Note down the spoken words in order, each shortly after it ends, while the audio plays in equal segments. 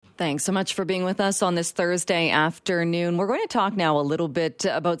Thanks so much for being with us on this Thursday afternoon. We're going to talk now a little bit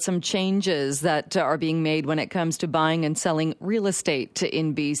about some changes that are being made when it comes to buying and selling real estate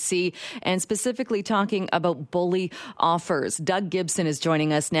in BC, and specifically talking about bully offers. Doug Gibson is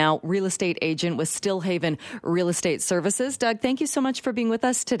joining us now, real estate agent with Stilhavn Real Estate Services. Doug, thank you so much for being with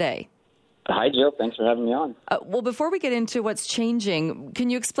us today. Hi, Jill. Thanks for having me on. Well, before we get into what's changing, can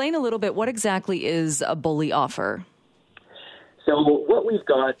you explain a little bit what exactly is a bully offer? So what we've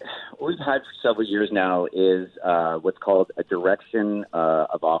had for several years now is what's called a direction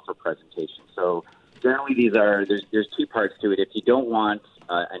of offer presentation. So generally there's two parts to it. If you don't want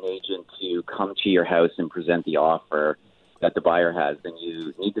an agent to come to your house and present the offer that the buyer has, then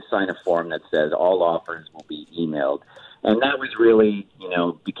you need to sign a form that says all offers will be emailed. And that was really,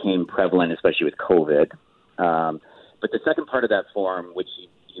 became prevalent, especially with COVID. But the second part of that form, which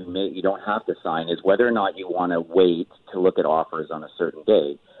you don't have to sign, is whether or not you want to wait to look at offers on a certain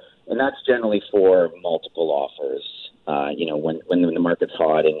day. And that's generally for multiple offers, when the market's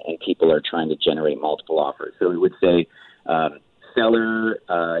hot and people are trying to generate multiple offers. So we would say seller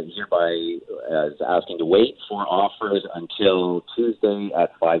hereby is asking to wait for offers until Tuesday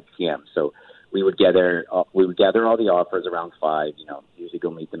at 5 p.m. So we would gather all the offers around 5, usually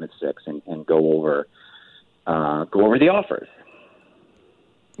go meet them at 6 and go over the offers.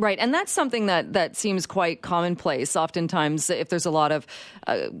 Right, and that's something that seems quite commonplace. Oftentimes, if there's a lot of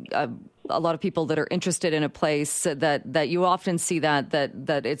people that are interested in a place, that you often see that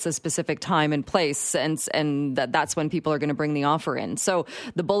it's a specific time and place, and that's when people are going to bring the offer in. So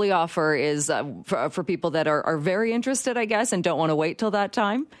the bully offer is for people that are very interested, I guess, and don't want to wait till that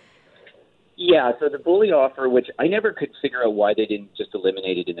time. Yeah, so the bully offer, which I never could figure out why they didn't just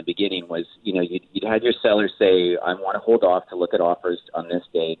eliminate it in the beginning, was, you'd had your seller say, I want to hold off to look at offers on this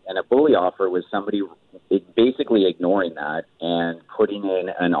date. And a bully offer was somebody basically ignoring that and putting in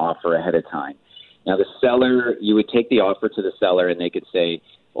an offer ahead of time. Now, the seller, you would take the offer to the seller and they could say,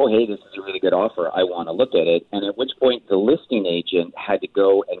 oh, hey, this is a really good offer. I want to look at it. And at which point the listing agent had to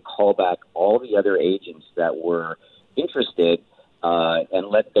go and call back all the other agents that were interested and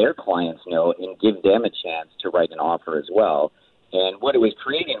let their clients know and give them a chance to write an offer as well. And what it was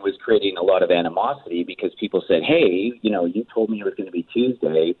creating a lot of animosity because people said, hey, you told me it was going to be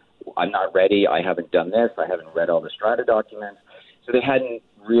Tuesday. I'm not ready. I haven't done this. I haven't read all the strata documents. So they hadn't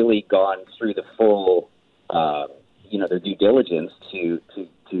really gone through the full, their due diligence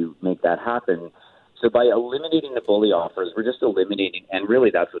to make that happen. So by eliminating the bully offers, we're just eliminating, and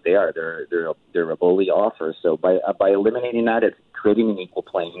really that's what they are. They're a bully offer. So by eliminating that, it's creating an equal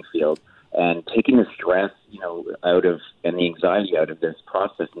playing field and taking the stress, out of and the anxiety out of this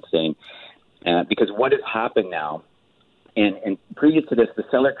process and saying, because what has happened now, and previous to this, the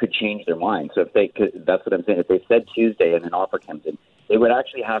seller could change their mind. So if they could, that's what I'm saying. If they said Tuesday and an offer comes in, they would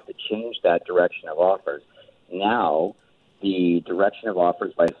actually have to change that direction of offers. Now, the direction of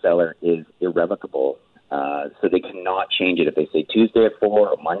offers by a seller is irrevocable, so they cannot change it. If they say Tuesday at 4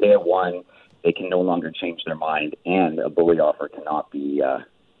 or Monday at 1, they can no longer change their mind, and a bully offer cannot be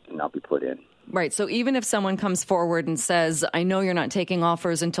put in. Right. So even if someone comes forward and says, I know you're not taking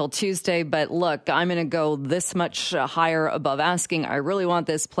offers until Tuesday, but look, I'm going to go this much higher above asking. I really want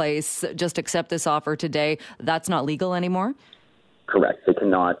this place. Just accept this offer today. That's not legal anymore? Correct. They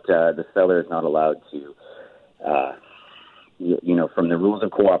cannot. The seller is not allowed to. From the rules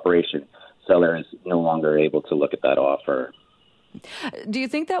of cooperation, seller is no longer able to look at that offer. Do you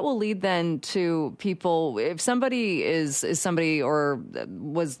think that will lead then to people, if somebody is somebody or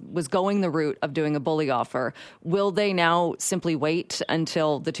was going the route of doing a bully offer, will they now simply wait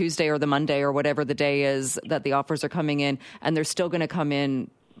until the Tuesday or the Monday or whatever the day is that the offers are coming in, and they're still going to come in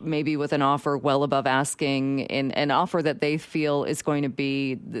maybe with an offer well above asking, in an offer that they feel is going to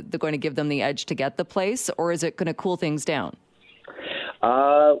be going to give them the edge to get the place, or is it going to cool things down?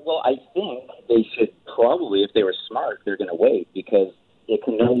 Well, I think they should probably, if they were smart, they're going to wait because it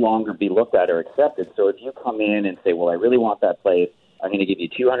can no longer be looked at or accepted. So if you come in and say, well, I really want that place, I'm going to give you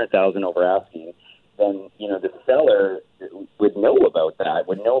 $200,000 over asking, then, the seller would know about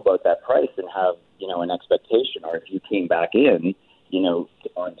that price and have, an expectation. Or if you came back in,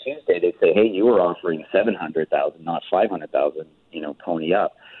 on Tuesday, they'd say, hey, you were offering $700,000, not $500,000, pony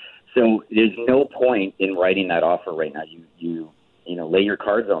up. So there's no point in writing that offer right now. You lay your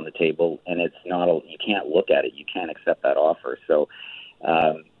cards on the table, and it's not you can't look at it. You can't accept that offer. So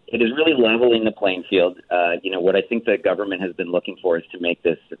it is really leveling the playing field. What I think the government has been looking for is to make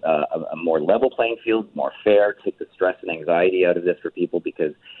this a more level playing field, more fair, take the stress and anxiety out of this for people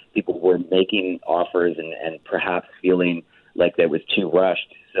because people were making offers and perhaps feeling like that was too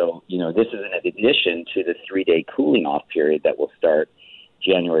rushed. So, this is an addition to the 3-day cooling off period that will start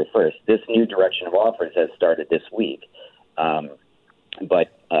January 1st. This new direction of offers has started this week.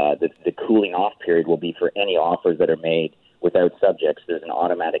 But the cooling off period will be for any offers that are made without subjects. There's an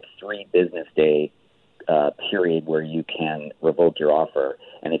automatic 3 business day period where you can revoke your offer.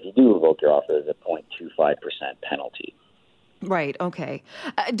 And if you do revoke your offer, there's a 0.25% penalty. Right. Okay.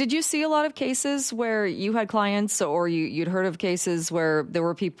 Did you see a lot of cases where you had clients or you'd heard of cases where there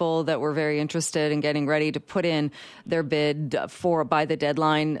were people that were very interested in getting ready to put in their bid by the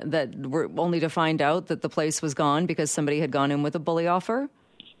deadline that were only to find out that the place was gone because somebody had gone in with a bully offer?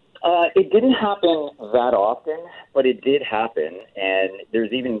 It didn't happen that often, but it did happen. And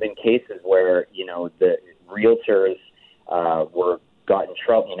there's even been cases where, the realtors got in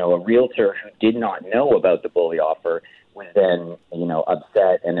trouble. A realtor who did not know about the bully offer was then,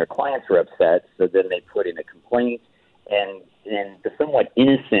 upset, and their clients were upset. So then they put in a complaint, and the somewhat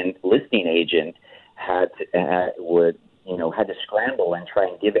innocent listing agent had to scramble and try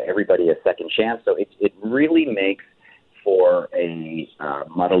and give everybody a second chance. So it really makes for a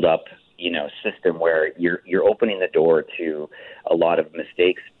muddled up, system where you're opening the door to a lot of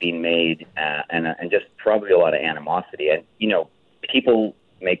mistakes being made and just probably a lot of animosity. And people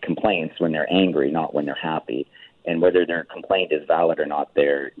make complaints when they're angry, not when they're happy. And whether their complaint is valid or not,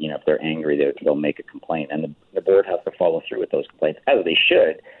 if they're angry, they'll make a complaint. And the board has to follow through with those complaints, as they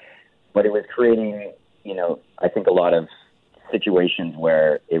should. But it was creating, I think a lot of situations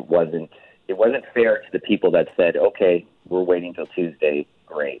where it wasn't fair to the people that said, okay, we're waiting till Tuesday,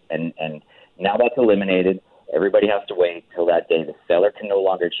 great. And now that's eliminated. Everybody has to wait till that day. The seller can no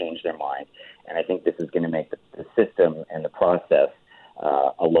longer change their mind. And I think this is going to make the system and the process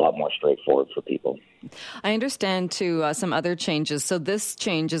a lot more straightforward for people. I understand, too, some other changes. So this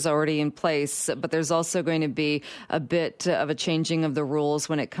change is already in place, but there's also going to be a bit of a changing of the rules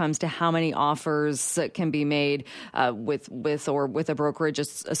when it comes to how many offers can be made with a brokerage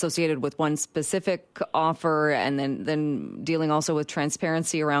associated with one specific offer, and then dealing also with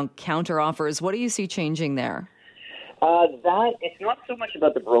transparency around counter offers. What do you see changing there? That it's not so much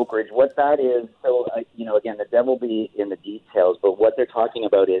about the brokerage. What that is, so again, the devil be in the details. But what they're talking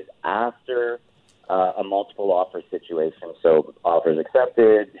about is after a multiple offer situation. So offers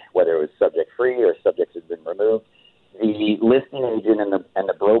accepted, whether it was subject free or subjects has been removed, the listing agent and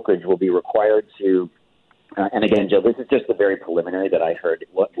the brokerage will be required to. And again, Joe, this is just the very preliminary that I heard.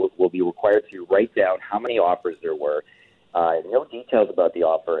 What will be required to write down how many offers there were. No details about the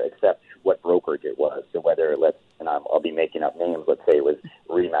offer except what brokerage it was. So whether and I'll be making up names. Let's say it was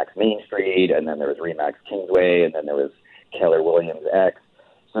Remax Main Street, and then there was Remax Kingsway, and then there was Keller Williams X.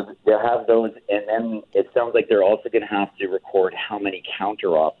 So they'll have those, and then it sounds like they're also going to have to record how many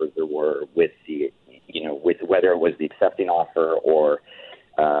counter offers there were with with whether it was the accepting offer or,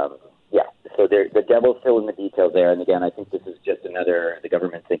 So the devil's still in the details there. And again, I think this is just the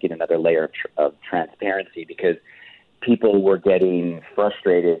government thinking another layer of transparency, because people were getting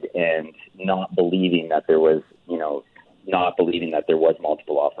frustrated and not believing that there was,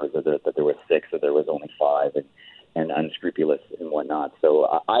 multiple offers, or that there was 6, or there was only 5, and unscrupulous and whatnot.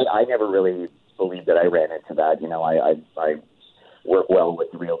 So I never really believed that I ran into that. I work well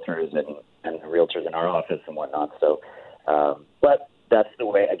with realtors and the realtors in our office and whatnot. So, but that's the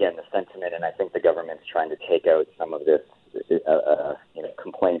way, again, the sentiment, and I think the government's trying to take out some of this,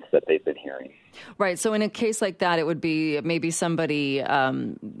 complaints that they've been hearing. Right. So in a case like that, it would be maybe somebody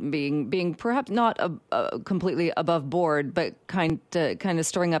being perhaps not completely above board, but kind of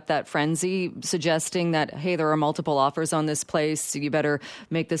stirring up that frenzy, suggesting that, hey, there are multiple offers on this place, so you better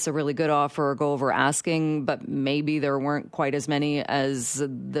make this a really good offer or go over asking, but maybe there weren't quite as many as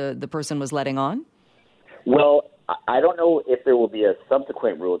the person was letting on? Well, I don't know if there will be a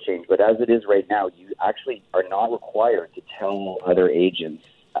subsequent rule change, but as it is right now, you actually are not required to tell other agents,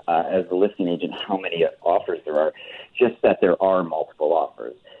 as the listing agent, how many offers there are, just that there are multiple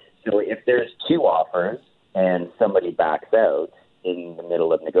offers. So if there's 2 offers and somebody backs out in the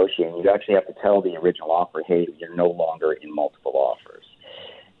middle of negotiating, you actually have to tell the original offer, hey, you're no longer in multiple offers.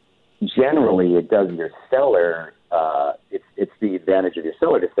 Generally, it does your seller, it's the advantage of your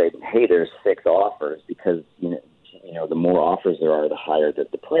seller to say, hey, there's 6 offers, because, the more offers there are, the higher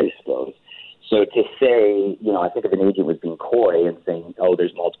the price goes. So to say, I think if an agent was being coy and saying, oh,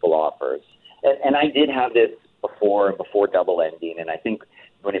 there's multiple offers. And I did have this before double ending. And I think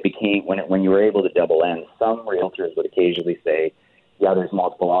when you were able to double end, some realtors would occasionally say, yeah, there's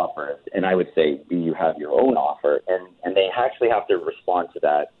multiple offers. And I would say, do you have your own offer? And they actually have to respond to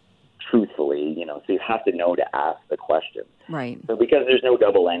that truthfully, so you have to know to ask the question. Right. So because there's no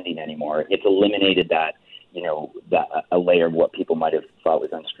double ending anymore, it's eliminated that, a layer of what people might have thought was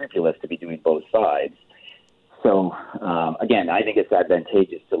unscrupulous to be doing both sides. So, again, I think it's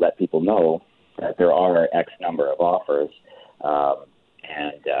advantageous to let people know that there are X number of offers,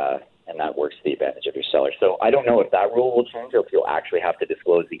 and that works to the advantage of your seller. So I don't know if that rule will change or if you'll actually have to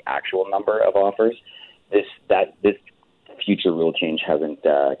disclose the actual number of offers. This future rule change hasn't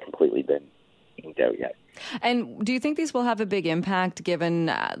completely been inked out yet. And do you think these will have a big impact given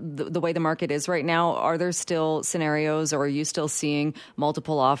the way the market is right now? Are there still scenarios, or are you still seeing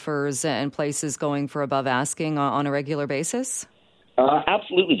multiple offers and places going for above asking on a regular basis?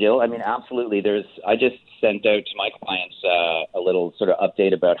 Absolutely, Jill. I mean, absolutely. I just sent out to my clients a little sort of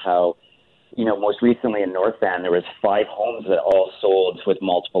update about how, most recently in North Van, there was 5 homes that all sold with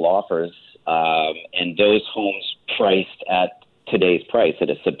multiple offers, and those homes priced at today's price, at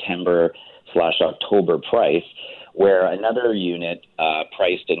a September/October price, where another unit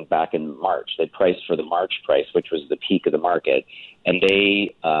priced back in March. They priced for the March price, which was the peak of the market, and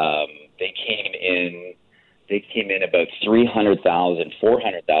they came in. They came in about 300,000,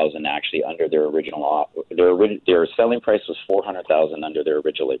 400,000 actually under their original offer. Their selling price was 400,000 under their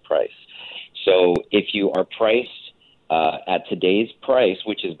original price. So if you are priced at today's price,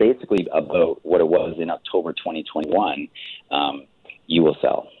 which is basically about what it was in October 2021, you will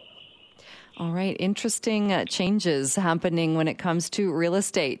sell. All right. Interesting changes happening when it comes to real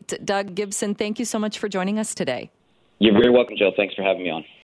estate. Doug Gibson, thank you so much for joining us today. You're very welcome, Jill. Thanks for having me on.